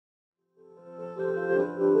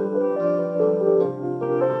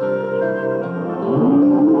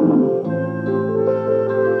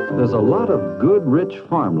There's a lot of good, rich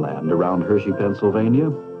farmland around Hershey,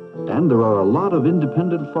 Pennsylvania, and there are a lot of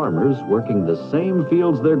independent farmers working the same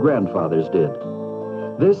fields their grandfathers did.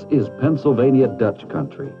 This is Pennsylvania Dutch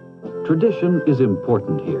country. Tradition is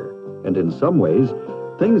important here, and in some ways,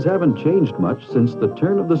 things haven't changed much since the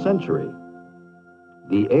turn of the century.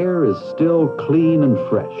 The air is still clean and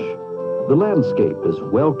fresh. The landscape is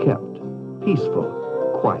well kept,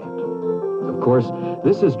 peaceful, quiet. Of course,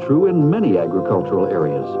 this is true in many agricultural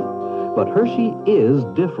areas. But Hershey is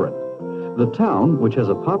different. The town, which has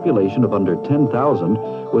a population of under 10,000,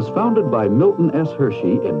 was founded by Milton S.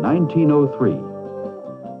 Hershey in 1903.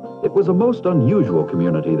 It was a most unusual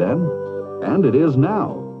community then, and it is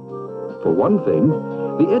now. For one thing,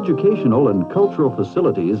 the educational and cultural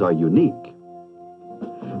facilities are unique.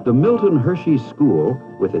 The Milton Hershey School,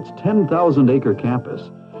 with its 10,000-acre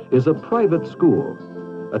campus, is a private school,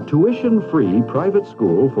 a tuition-free private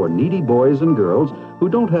school for needy boys and girls who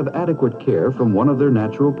don't have adequate care from one of their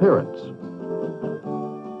natural parents.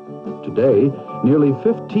 Today, nearly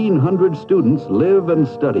 1,500 students live and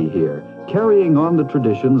study here, carrying on the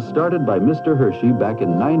traditions started by Mr. Hershey back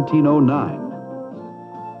in 1909.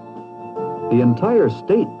 The entire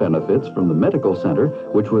state benefits from the medical center,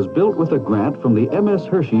 which was built with a grant from the M.S.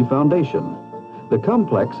 Hershey Foundation. The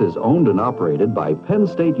complex is owned and operated by Penn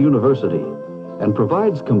State University and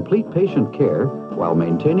provides complete patient care while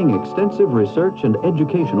maintaining extensive research and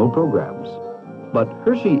educational programs. But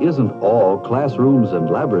Hershey isn't all classrooms and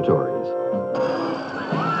laboratories.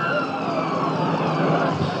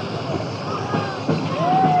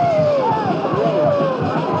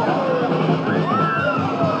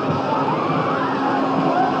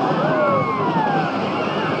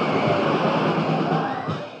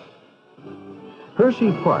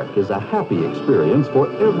 Hershey Park is a happy experience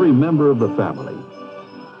for every member of the family.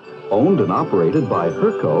 Owned and operated by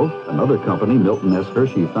Herco, another company Milton S.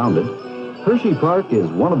 Hershey founded, Hershey Park is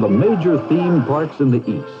one of the major theme parks in the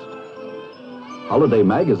East. Holiday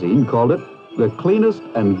magazine called it the cleanest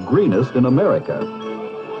and greenest in America.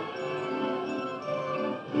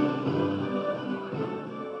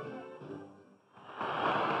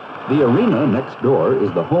 The arena next door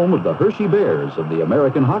is the home of the Hershey Bears of the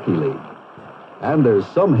American Hockey League. And there's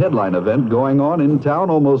some headline event going on in town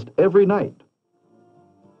almost every night.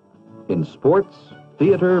 In sports,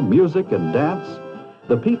 theater, music, and dance,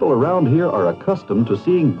 the people around here are accustomed to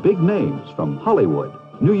seeing big names from Hollywood,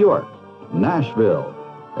 New York, Nashville,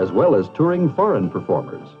 as well as touring foreign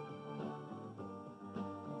performers.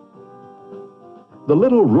 The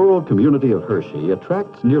little rural community of Hershey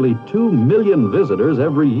attracts nearly 2 million visitors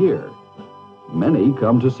every year. Many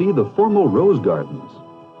come to see the formal rose gardens.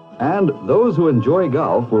 And those who enjoy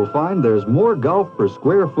golf will find there's more golf per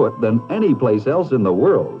square foot than any place else in the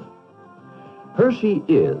world. Hershey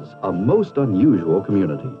is a most unusual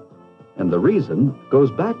community. And the reason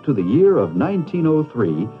goes back to the year of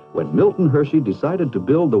 1903 when Milton Hershey decided to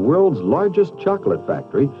build the world's largest chocolate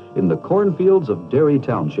factory in the cornfields of Derry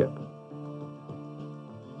Township.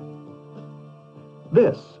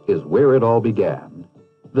 This is where it all began.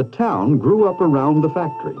 The town grew up around the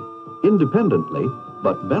factory, independently,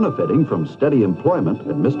 but benefiting from steady employment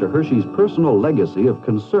and Mr. Hershey's personal legacy of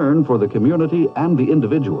concern for the community and the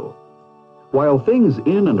individual. While things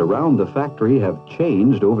in and around the factory have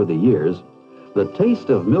changed over the years, the taste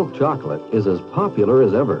of milk chocolate is as popular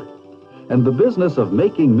as ever, and the business of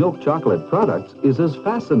making milk chocolate products is as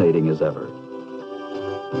fascinating as ever.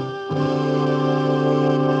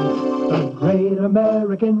 The great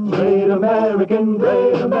American, great American,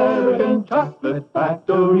 great American chocolate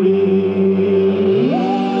factory.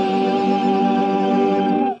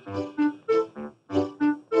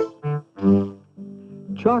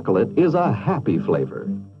 Chocolate is a happy flavor.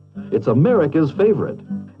 It's America's favorite,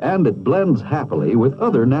 and it blends happily with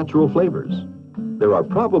other natural flavors. There are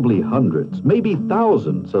probably hundreds, maybe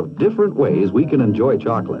thousands of different ways we can enjoy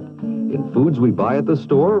chocolate, in foods we buy at the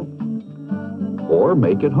store or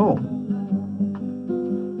make at home.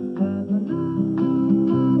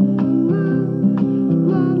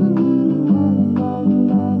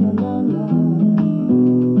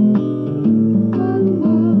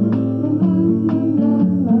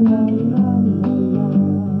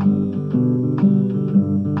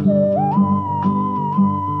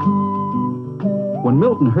 When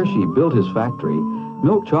Milton Hershey built his factory,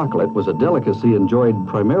 milk chocolate was a delicacy enjoyed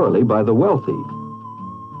primarily by the wealthy.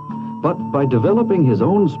 But by developing his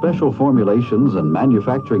own special formulations and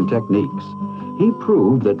manufacturing techniques, he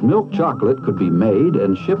proved that milk chocolate could be made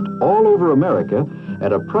and shipped all over America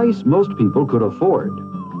at a price most people could afford.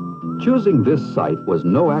 Choosing this site was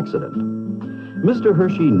no accident. Mr.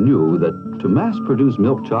 Hershey knew that to mass-produce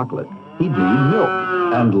milk chocolate, he'd need milk,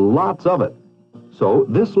 and lots of it. So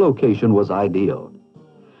this location was ideal.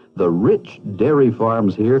 The rich dairy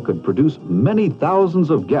farms here could produce many thousands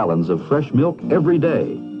of gallons of fresh milk every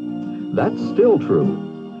day. That's still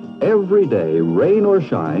true. Every day, rain or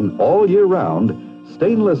shine, all year round,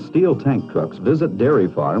 stainless steel tank trucks visit dairy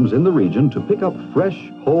farms in the region to pick up fresh,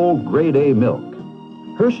 whole, grade A milk.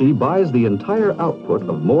 Hershey buys the entire output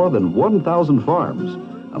of more than 1,000 farms,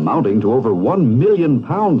 amounting to over 1 million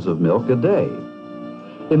pounds of milk a day.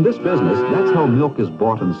 In this business, that's how milk is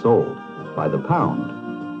bought and sold, by the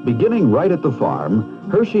pound. Beginning right at the farm,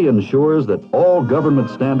 Hershey ensures that all government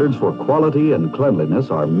standards for quality and cleanliness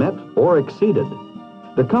are met or exceeded.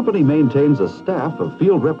 The company maintains a staff of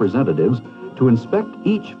field representatives to inspect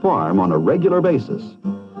each farm on a regular basis,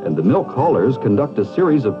 and the milk haulers conduct a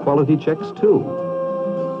series of quality checks too.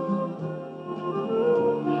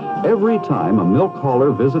 Every time a milk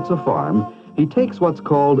hauler visits a farm, he takes what's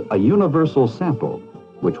called a universal sample,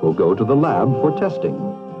 which will go to the lab for testing.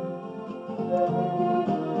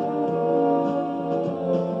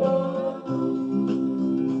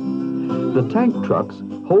 The tank trucks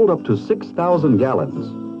hold up to 6,000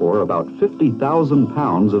 gallons, or about 50,000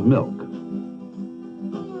 pounds of milk.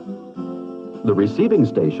 The receiving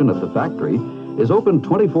station at the factory is open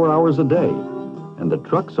 24 hours a day, and the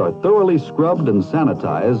trucks are thoroughly scrubbed and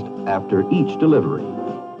sanitized after each delivery.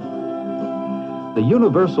 The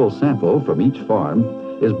universal sample from each farm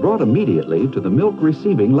is brought immediately to the milk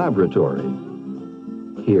receiving laboratory.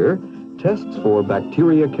 Here, tests for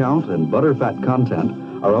bacteria count and butterfat content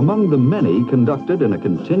are among the many conducted in a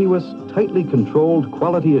continuous, tightly controlled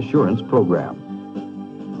quality assurance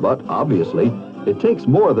program. But obviously, it takes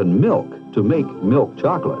more than milk to make milk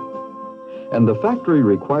chocolate. And the factory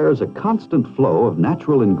requires a constant flow of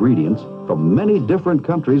natural ingredients from many different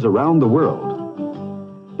countries around the world.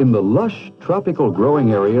 In the lush, tropical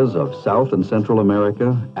growing areas of South and Central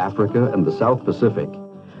America, Africa, and the South Pacific,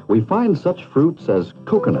 we find such fruits as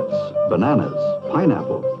coconuts, bananas,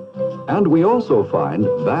 pineapple, and we also find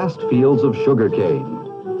vast fields of sugarcane.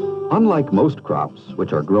 Unlike most crops,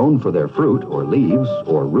 which are grown for their fruit or leaves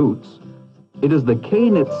or roots, it is the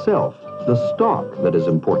cane itself, the stalk, that is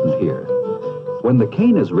important here. When the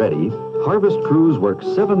cane is ready, harvest crews work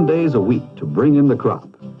 7 days a week to bring in the crop.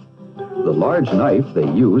 The large knife they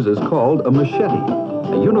use is called a machete,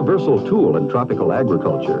 a universal tool in tropical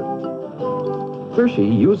agriculture. Hershey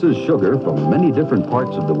uses sugar from many different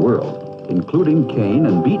parts of the world, including cane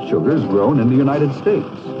and beet sugars grown in the United States.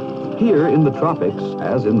 Here in the tropics,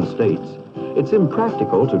 as in the States, it's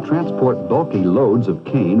impractical to transport bulky loads of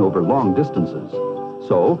cane over long distances.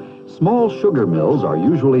 So, small sugar mills are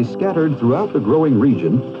usually scattered throughout the growing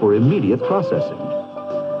region for immediate processing.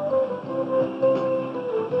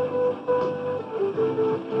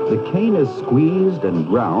 The cane is squeezed and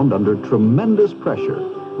ground under tremendous pressure,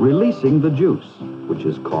 releasing the juice, which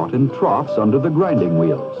is caught in troughs under the grinding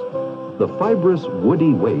wheels. The fibrous,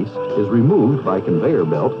 woody waste is removed by conveyor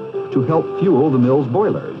belt to help fuel the mill's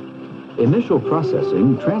boiler. Initial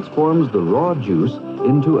processing transforms the raw juice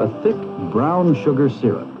into a thick brown sugar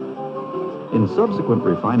syrup. In subsequent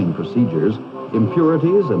refining procedures,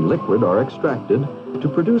 impurities and liquid are extracted to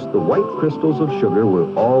produce the white crystals of sugar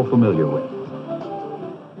we're all familiar with.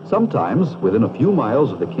 Sometimes, within a few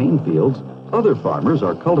miles of the cane fields, other farmers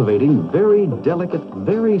are cultivating very delicate,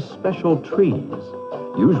 very special trees,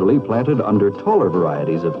 usually planted under taller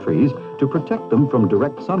varieties of trees to protect them from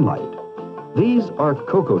direct sunlight. These are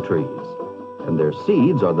cocoa trees, and their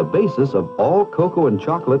seeds are the basis of all cocoa and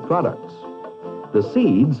chocolate products. The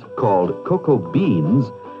seeds, called cocoa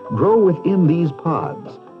beans, grow within these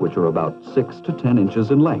pods, which are about 6 to 10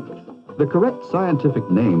 inches in length. The correct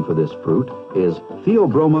scientific name for this fruit is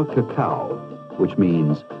Theobroma cacao, which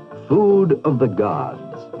means food of the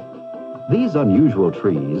gods. These unusual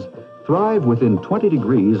trees thrive within 20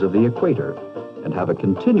 degrees of the equator and have a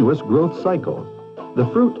continuous growth cycle. The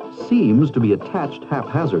fruit seems to be attached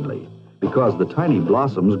haphazardly because the tiny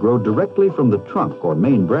blossoms grow directly from the trunk or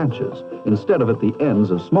main branches instead of at the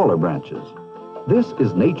ends of smaller branches. This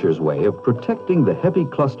is nature's way of protecting the heavy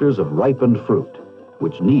clusters of ripened fruit,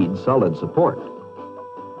 which need solid support.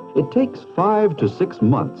 It takes 5 to 6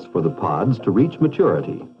 months for the pods to reach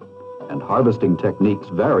maturity, and harvesting techniques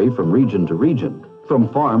vary from region to region, from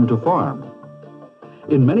farm to farm.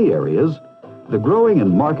 In many areas, the growing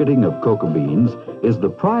and marketing of cocoa beans is the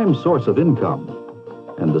prime source of income,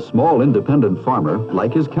 and the small independent farmer,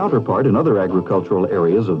 like his counterpart in other agricultural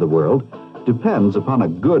areas of the world, depends upon a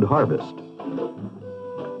good harvest.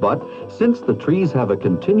 But since the trees have a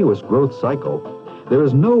continuous growth cycle, there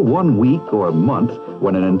is no 1 week or month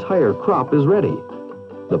when an entire crop is ready.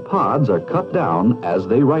 The pods are cut down as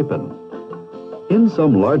they ripen. In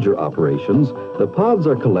some larger operations, the pods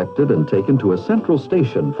are collected and taken to a central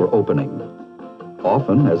station for opening.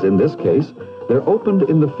 Often, as in this case, they're opened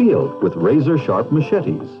in the field with razor-sharp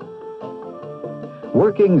machetes.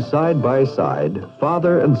 Working side by side,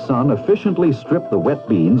 father and son efficiently strip the wet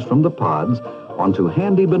beans from the pods onto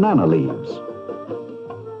handy banana leaves.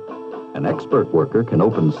 An expert worker can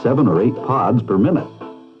open 7 or 8 pods per minute,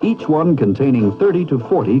 each one containing 30 to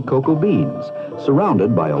 40 cocoa beans,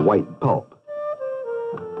 surrounded by a white pulp.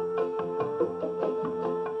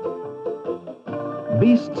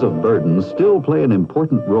 Beasts of burden still play an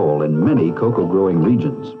important role in many cocoa-growing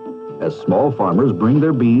regions, as small farmers bring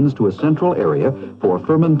their beans to a central area for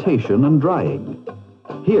fermentation and drying.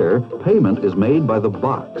 Here, payment is made by the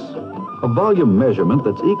box, a volume measurement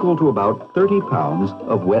that's equal to about 30 pounds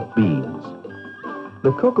of wet beans.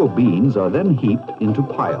 The cocoa beans are then heaped into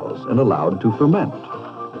piles and allowed to ferment.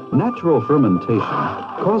 Natural fermentation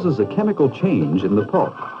causes a chemical change in the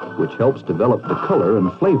pulp, which helps develop the color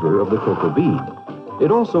and flavor of the cocoa bean. It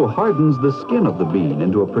also hardens the skin of the bean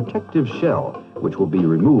into a protective shell, which will be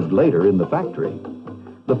removed later in the factory.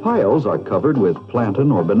 The piles are covered with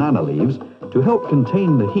plantain or banana leaves to help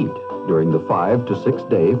contain the heat during the 5 to 6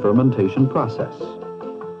 day fermentation process.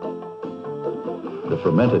 The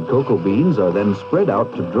fermented cocoa beans are then spread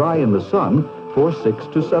out to dry in the sun for 6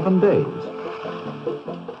 to 7 days.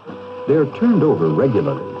 They're turned over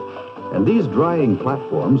regularly, and these drying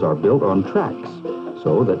platforms are built on tracks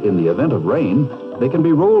so that in the event of rain, they can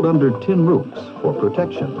be rolled under tin roofs for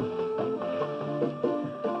protection.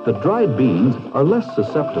 The dried beans are less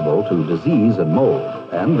susceptible to disease and mold,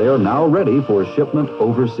 and they are now ready for shipment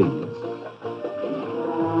overseas.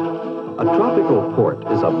 A tropical port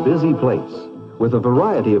is a busy place, with a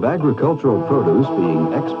variety of agricultural produce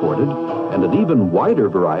being exported and an even wider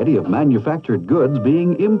variety of manufactured goods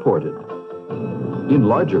being imported. In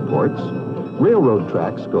larger ports, railroad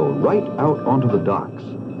tracks go right out onto the docks.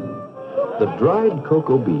 The dried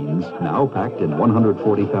cocoa beans, now packed in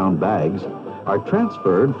 140-pound bags, are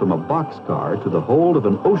transferred from a boxcar to the hold of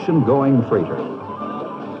an ocean-going freighter.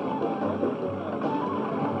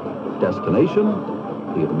 Destination,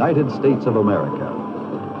 the United States of America.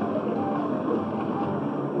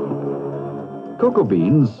 Cocoa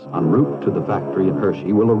beans, en route to the factory in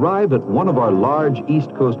Hershey, will arrive at one of our large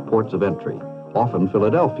East Coast ports of entry, often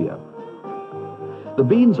Philadelphia. The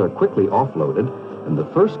beans are quickly offloaded, and the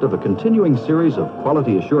first of a continuing series of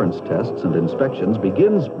quality assurance tests and inspections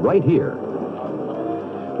begins right here.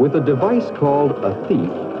 With a device called a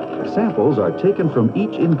thief, samples are taken from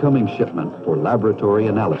each incoming shipment for laboratory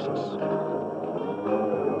analysis.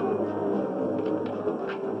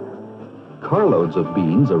 Carloads of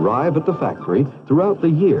beans arrive at the factory throughout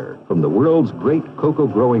the year from the world's great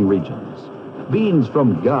cocoa-growing regions. Beans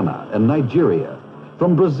from Ghana and Nigeria,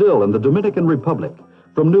 from Brazil and the Dominican Republic,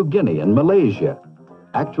 from New Guinea and Malaysia,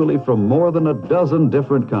 actually from more than a dozen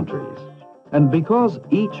different countries. And because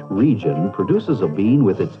each region produces a bean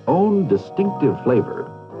with its own distinctive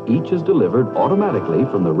flavor, each is delivered automatically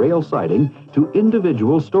from the rail siding to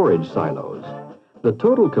individual storage silos. The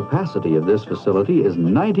total capacity of this facility is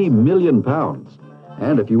 90 million pounds.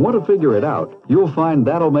 And if you want to figure it out, you'll find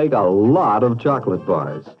that'll make a lot of chocolate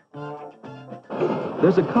bars.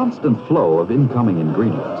 There's a constant flow of incoming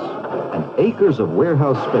ingredients, and acres of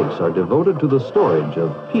warehouse space are devoted to the storage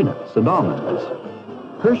of peanuts and almonds.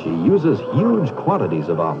 Hershey uses huge quantities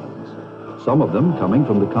of almonds, some of them coming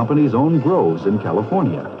from the company's own groves in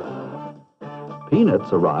California.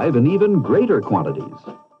 Peanuts arrive in even greater quantities.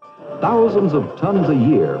 Thousands of tons a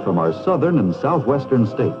year from our southern and southwestern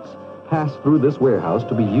states pass through this warehouse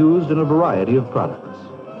to be used in a variety of products.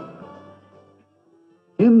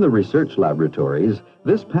 In the research laboratories,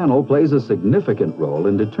 this panel plays a significant role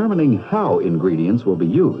in determining how ingredients will be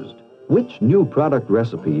used. Which new product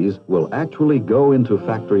recipes will actually go into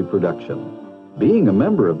factory production? Being a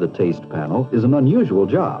member of the taste panel is an unusual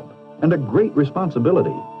job and a great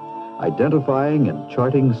responsibility, identifying and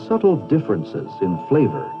charting subtle differences in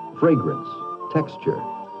flavor, fragrance, texture.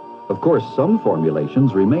 Of course, some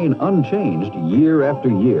formulations remain unchanged year after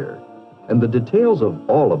year, and the details of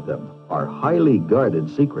all of them are highly guarded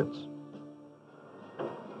secrets.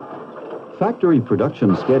 Factory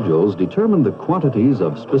production schedules determine the quantities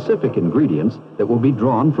of specific ingredients that will be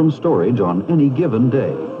drawn from storage on any given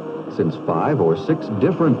day. Since 5 or 6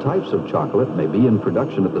 different types of chocolate may be in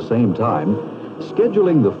production at the same time,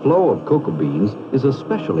 scheduling the flow of cocoa beans is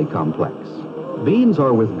especially complex. Beans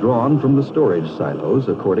are withdrawn from the storage silos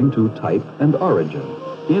according to type and origin.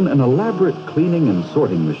 In an elaborate cleaning and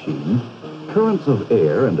sorting machine, currents of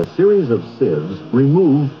air and a series of sieves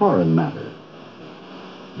remove foreign matter.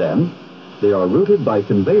 Then, They are routed by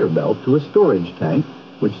conveyor belt to a storage tank,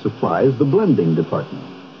 which supplies the blending department.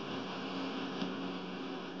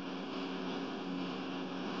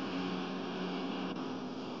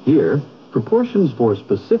 Here, proportions for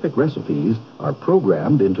specific recipes are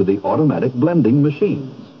programmed into the automatic blending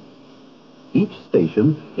machines. Each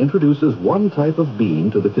station introduces one type of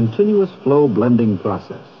bean to the continuous flow blending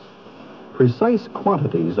process. Precise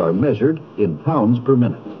quantities are measured in pounds per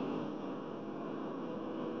minute.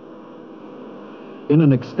 In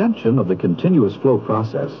an extension of the continuous flow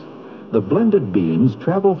process, the blended beans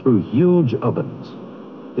travel through huge ovens.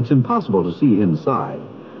 It's impossible to see inside,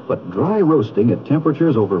 but dry roasting at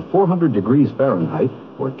temperatures over 400 degrees Fahrenheit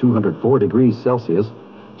or 204 degrees Celsius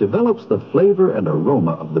develops the flavor and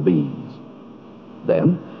aroma of the beans.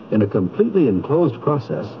 Then, in a completely enclosed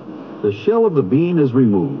process, the shell of the bean is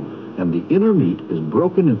removed and the inner meat is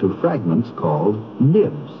broken into fragments called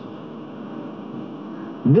nibs.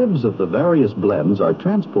 Nibs of the various blends are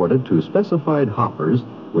transported to specified hoppers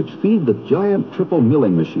which feed the giant triple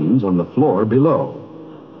milling machines on the floor below.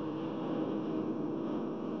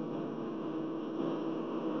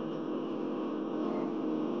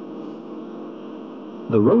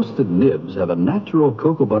 The roasted nibs have a natural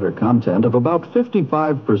cocoa butter content of about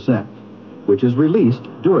 55%, which is released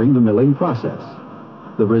during the milling process.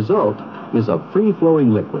 The result is a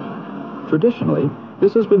free-flowing liquid. Traditionally,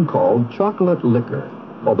 this has been called chocolate liquor,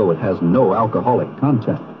 although it has no alcoholic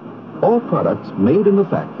content. All products made in the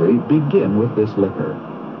factory begin with this liquor.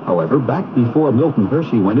 However, back before Milton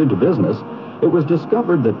Hershey went into business, it was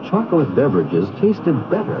discovered that chocolate beverages tasted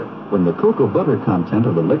better when the cocoa butter content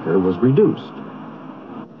of the liquor was reduced.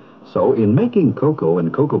 So, in making cocoa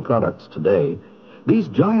and cocoa products today, these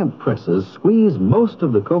giant presses squeeze most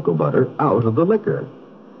of the cocoa butter out of the liquor.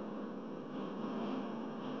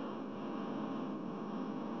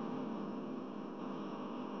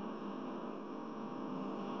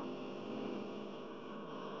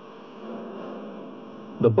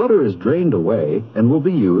 The butter is drained away and will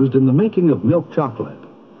be used in the making of milk chocolate.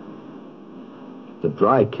 The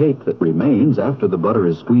dry cake that remains after the butter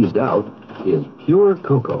is squeezed out is pure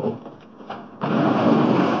cocoa.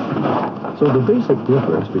 So the basic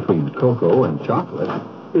difference between cocoa and chocolate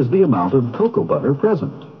is the amount of cocoa butter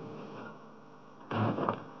present.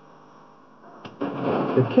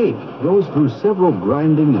 The cake goes through several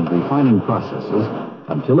grinding and refining processes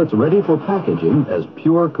until it's ready for packaging as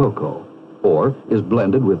pure cocoa, or is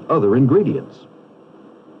blended with other ingredients.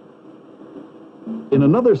 In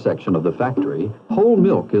another section of the factory, whole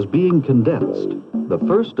milk is being condensed, the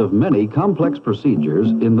first of many complex procedures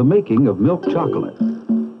in the making of milk chocolate.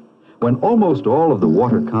 When almost all of the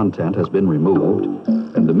water content has been removed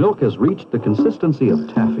and the milk has reached the consistency of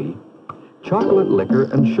taffy, chocolate liquor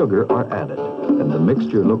and sugar are added, and the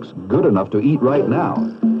mixture looks good enough to eat right now.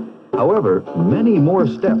 However, many more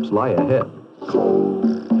steps lie ahead.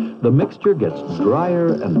 The mixture gets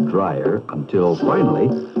drier and drier until finally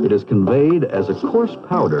it is conveyed as a coarse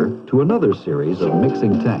powder to another series of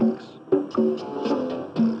mixing tanks.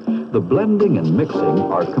 The blending and mixing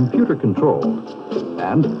are computer controlled,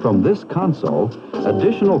 and from this console,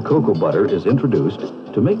 additional cocoa butter is introduced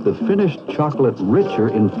to make the finished chocolate richer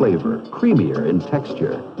in flavor, creamier in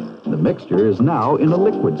texture. The mixture is now in a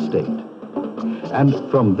liquid state.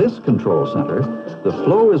 And from this control center, the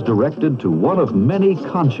flow is directed to one of many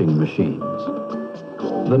conching machines.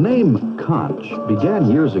 The name conch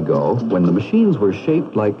began years ago when the machines were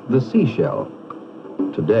shaped like the seashell.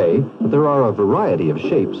 Today, there are a variety of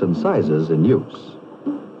shapes and sizes in use.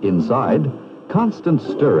 Inside, constant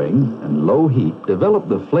stirring and low heat develop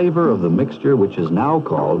the flavor of the mixture, which is now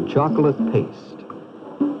called chocolate paste.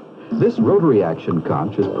 This rotary action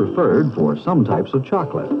conch is preferred for some types of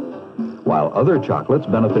chocolate, while other chocolates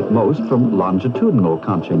benefit most from longitudinal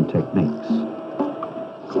conching techniques.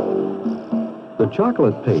 The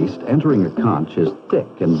chocolate paste entering a conch is thick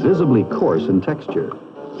and visibly coarse in texture.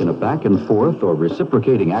 In a back and forth or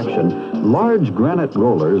reciprocating action, large granite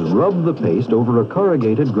rollers rub the paste over a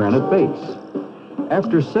corrugated granite base.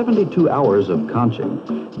 After 72 hours of conching,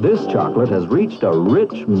 this chocolate has reached a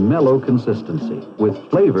rich, mellow consistency with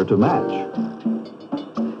flavor to match.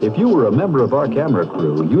 If you were a member of our camera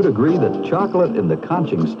crew, you'd agree that chocolate in the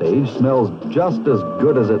conching stage smells just as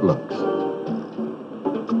good as it looks.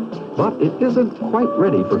 But it isn't quite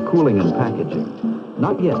ready for cooling and packaging.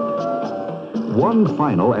 Not yet. One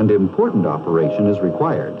final and important operation is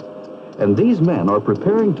required, and these men are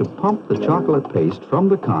preparing to pump the chocolate paste from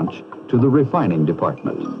the conch to the refining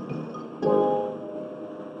department.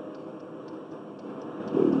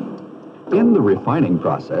 In the refining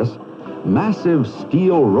process, massive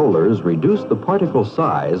steel rollers reduce the particle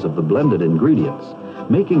size of the blended ingredients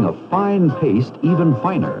making a fine paste even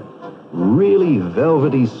finer, really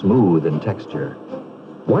velvety smooth in texture.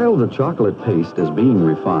 While the chocolate paste is being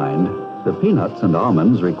refined, the peanuts and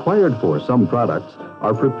almonds required for some products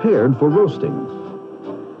are prepared for roasting.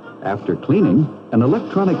 After cleaning, an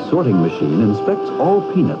electronic sorting machine inspects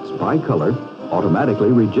all peanuts by color,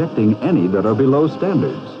 automatically rejecting any that are below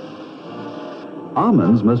standards.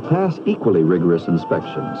 Almonds must pass equally rigorous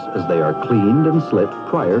inspections as they are cleaned and slit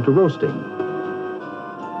prior to roasting.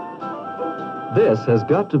 This has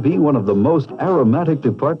got to be one of the most aromatic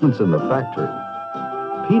departments in the factory.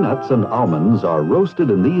 Peanuts and almonds are roasted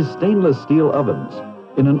in these stainless steel ovens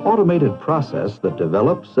in an automated process that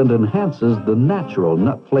develops and enhances the natural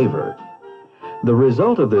nut flavor. The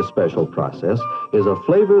result of this special process is a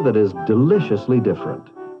flavor that is deliciously different.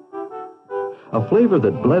 A flavor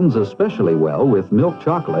that blends especially well with milk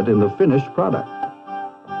chocolate in the finished product.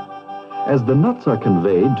 As the nuts are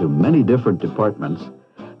conveyed to many different departments,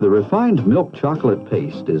 the refined milk chocolate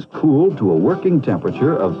paste is cooled to a working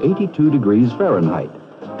temperature of 82 degrees Fahrenheit,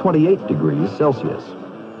 28 degrees Celsius.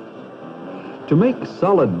 To make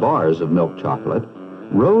solid bars of milk chocolate,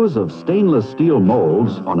 rows of stainless steel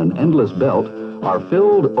molds on an endless belt are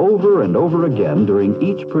filled over and over again during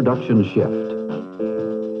each production shift.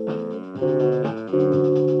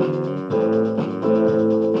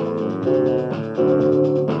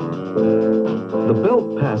 The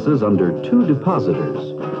belt passes under two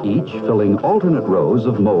depositors, each filling alternate rows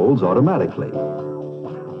of molds automatically.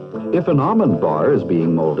 If an almond bar is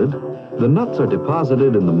being molded, the nuts are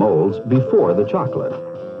deposited in the molds before the chocolate.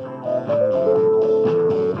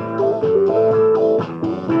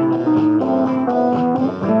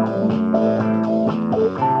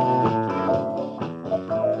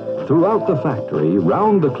 Throughout the factory,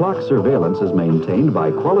 round-the-clock surveillance is maintained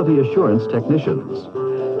by quality assurance technicians.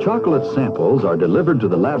 Chocolate samples are delivered to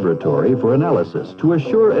the laboratory for analysis to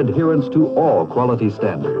assure adherence to all quality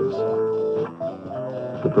standards.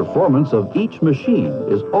 The performance of each machine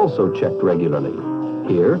is also checked regularly.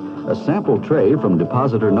 Here, a sample tray from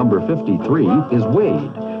depositor number 53 is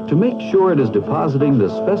weighed to make sure it is depositing the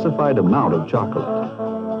specified amount of chocolate.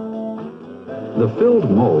 The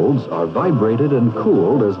filled molds are vibrated and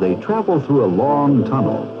cooled as they travel through a long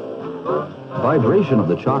tunnel. Vibration of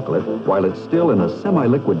the chocolate, while it's still in a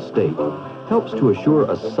semi-liquid state, helps to assure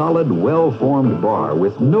a solid, well-formed bar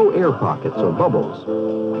with no air pockets or bubbles.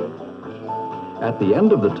 At the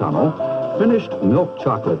end of the tunnel, finished milk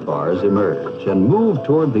chocolate bars emerge and move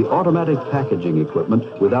toward the automatic packaging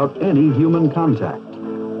equipment without any human contact.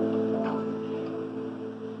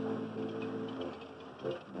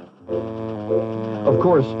 Of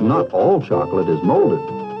course, not all chocolate is molded.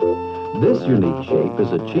 This unique shape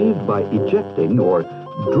is achieved by ejecting or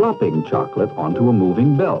dropping chocolate onto a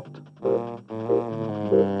moving belt.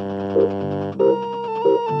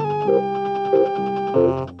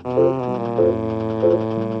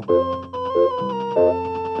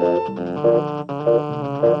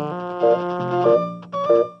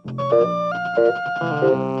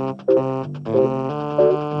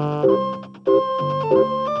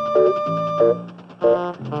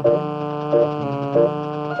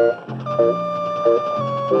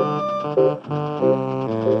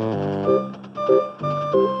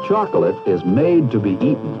 Chocolate is made to be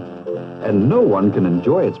eaten, and no one can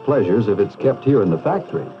enjoy its pleasures if it's kept here in the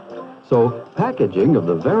factory. So packaging of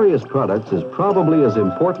the various products is probably as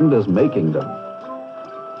important as making them.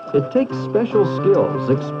 It takes special skills,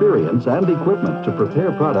 experience, and equipment to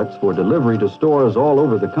prepare products for delivery to stores all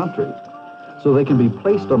over the country, so they can be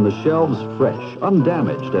placed on the shelves fresh,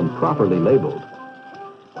 undamaged, and properly labeled.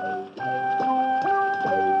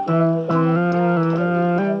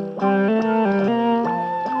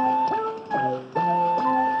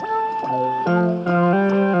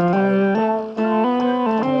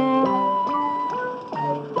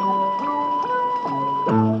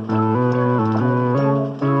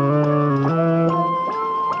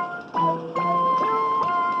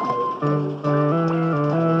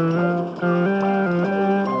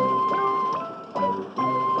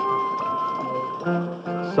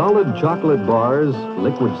 Solid chocolate bars,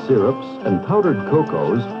 liquid syrups, and powdered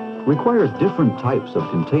cocos require different types of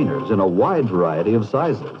containers in a wide variety of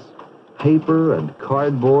sizes. Paper and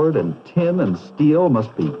cardboard and tin and steel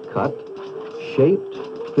must be cut, shaped,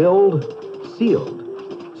 filled, sealed.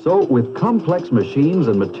 So with complex machines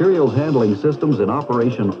and materials handling systems in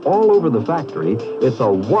operation all over the factory, it's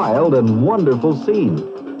a wild and wonderful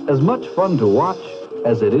scene. As much fun to watch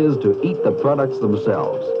as it is to eat the products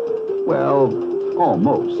themselves. Well,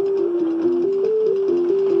 almost.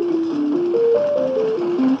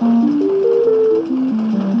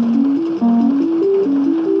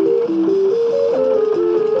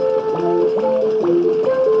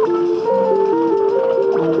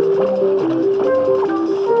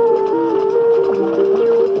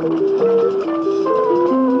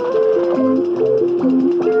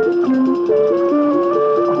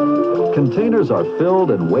 containers are filled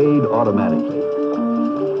and weighed automatically.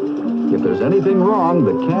 If there's anything wrong,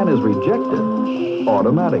 the can is rejected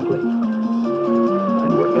automatically.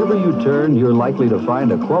 And wherever you turn, you're likely to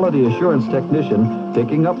find a quality assurance technician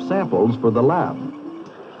picking up samples for the lab.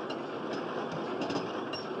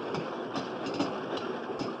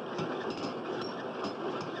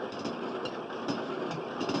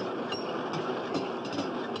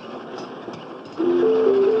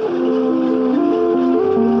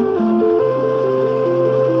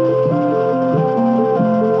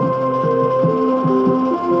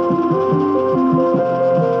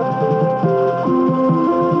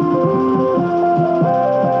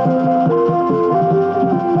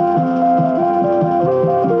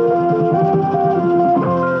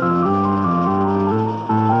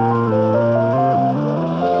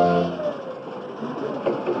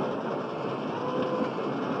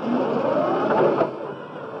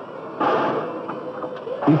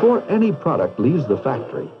 Before any product leaves the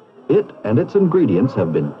factory, it and its ingredients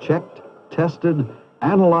have been checked, tested,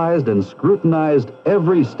 analyzed, and scrutinized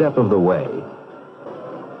every step of the way.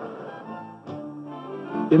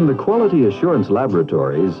 In the quality assurance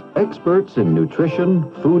laboratories, experts in nutrition,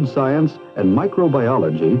 food science, and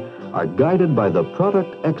microbiology are guided by the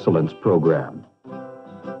Product Excellence Program.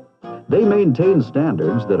 They maintain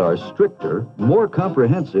standards that are stricter, more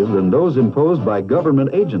comprehensive than those imposed by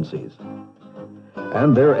government agencies.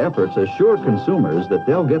 And their efforts assure consumers that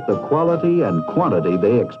they'll get the quality and quantity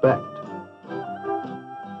they expect.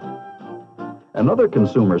 Another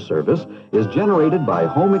consumer service is generated by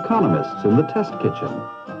home economists in the test kitchen.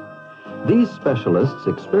 These specialists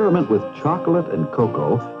experiment with chocolate and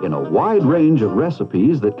cocoa in a wide range of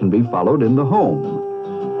recipes that can be followed in the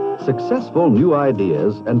home. Successful new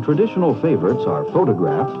ideas and traditional favorites are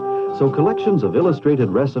photographed, so collections of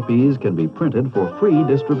illustrated recipes can be printed for free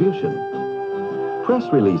distribution.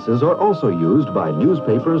 Press releases are also used by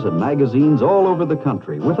newspapers and magazines all over the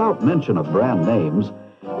country without mention of brand names,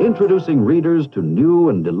 introducing readers to new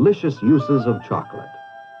and delicious uses of chocolate.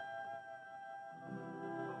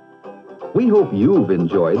 We hope you've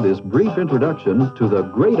enjoyed this brief introduction to the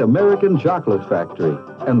great American chocolate factory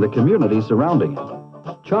and the community surrounding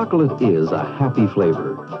it. Chocolate is a happy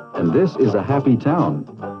flavor, and this is a happy town.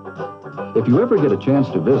 If you ever get a chance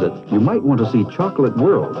to visit, you might want to see Chocolate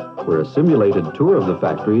World, where a simulated tour of the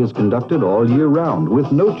factory is conducted all year round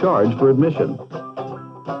with no charge for admission.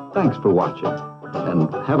 Thanks for watching,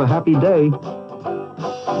 and have a happy day.